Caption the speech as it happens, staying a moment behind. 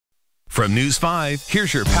From News 5,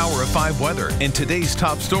 here's your Power of 5 weather and today's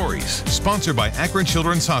top stories. Sponsored by Akron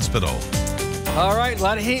Children's Hospital. All right, a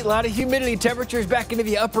lot of heat, a lot of humidity. Temperatures back into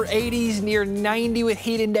the upper 80s, near 90 with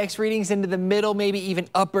heat index readings into the middle, maybe even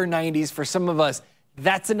upper 90s for some of us.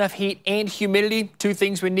 That's enough heat and humidity, two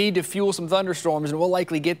things we need to fuel some thunderstorms, and we'll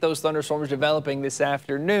likely get those thunderstorms developing this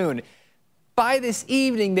afternoon. By this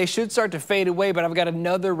evening, they should start to fade away, but I've got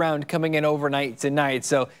another round coming in overnight tonight,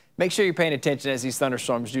 so make sure you're paying attention as these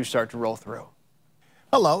thunderstorms do start to roll through.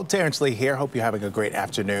 Hello, Terrence Lee here. Hope you're having a great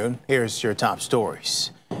afternoon. Here's your top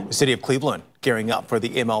stories. The city of Cleveland gearing up for the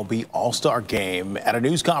MLB All-Star Game. At a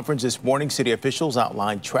news conference this morning, city officials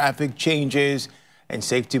outlined traffic changes and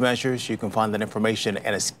safety measures. You can find that information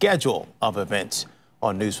and a schedule of events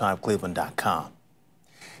on news5cleveland.com.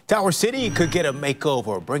 Tower City could get a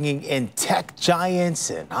makeover, bringing in tech giants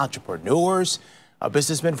and entrepreneurs. A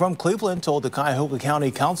businessman from Cleveland told the Cuyahoga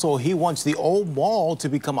County Council he wants the old mall to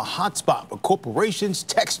become a hotspot for corporations,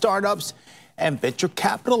 tech startups, and venture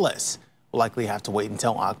capitalists. We'll likely have to wait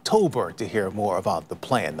until October to hear more about the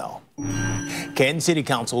plan, though. Canton City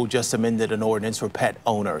Council just amended an ordinance for pet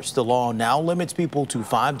owners. The law now limits people to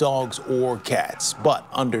 5 dogs or cats, but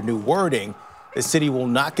under new wording, the city will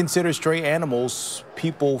not consider stray animals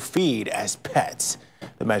people feed as pets.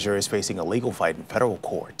 The measure is facing a legal fight in federal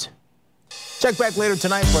court. Check back later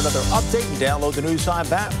tonight for another update and download the News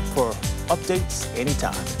 5 app for updates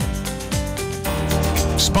anytime.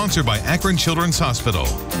 Sponsored by Akron Children's Hospital.